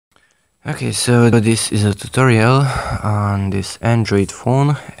Okay, so this is a tutorial on this Android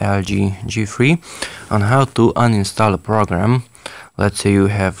phone LG G3 on how to uninstall a program. Let's say you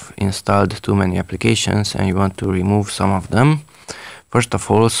have installed too many applications and you want to remove some of them. First of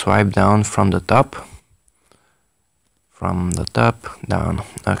all, swipe down from the top down.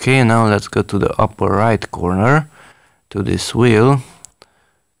 Okay, now let's go to the upper right corner to this wheel.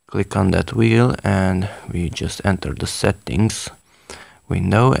 Click on that wheel and we just enter the settings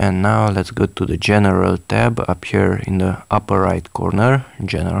window, and now let's go to the general tab up here in the upper right corner,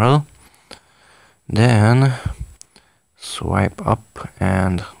 general. Then swipe up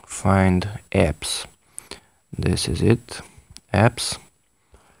and find apps. This is it, apps.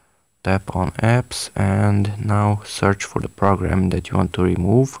 Tap on apps and now search for the program that you want to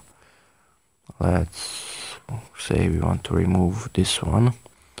remove. Let's say we want to remove this one.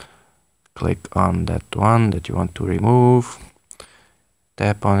 Click on that one that you want to remove.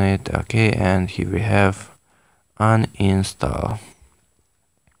 Tap on it, okay, and here we have uninstall.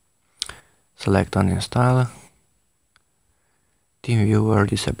 Select uninstall. TeamViewer,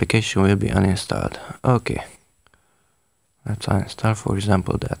 this application will be uninstalled. Okay, let's uninstall, for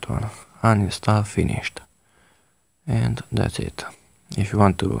example, that one. Uninstall, finished. And that's it. If you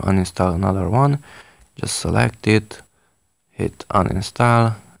want to uninstall another one, just select it, hit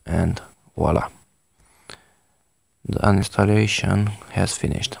uninstall, and voila. The uninstallation has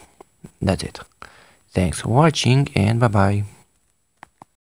finished. That's it. Thanks for watching and bye bye.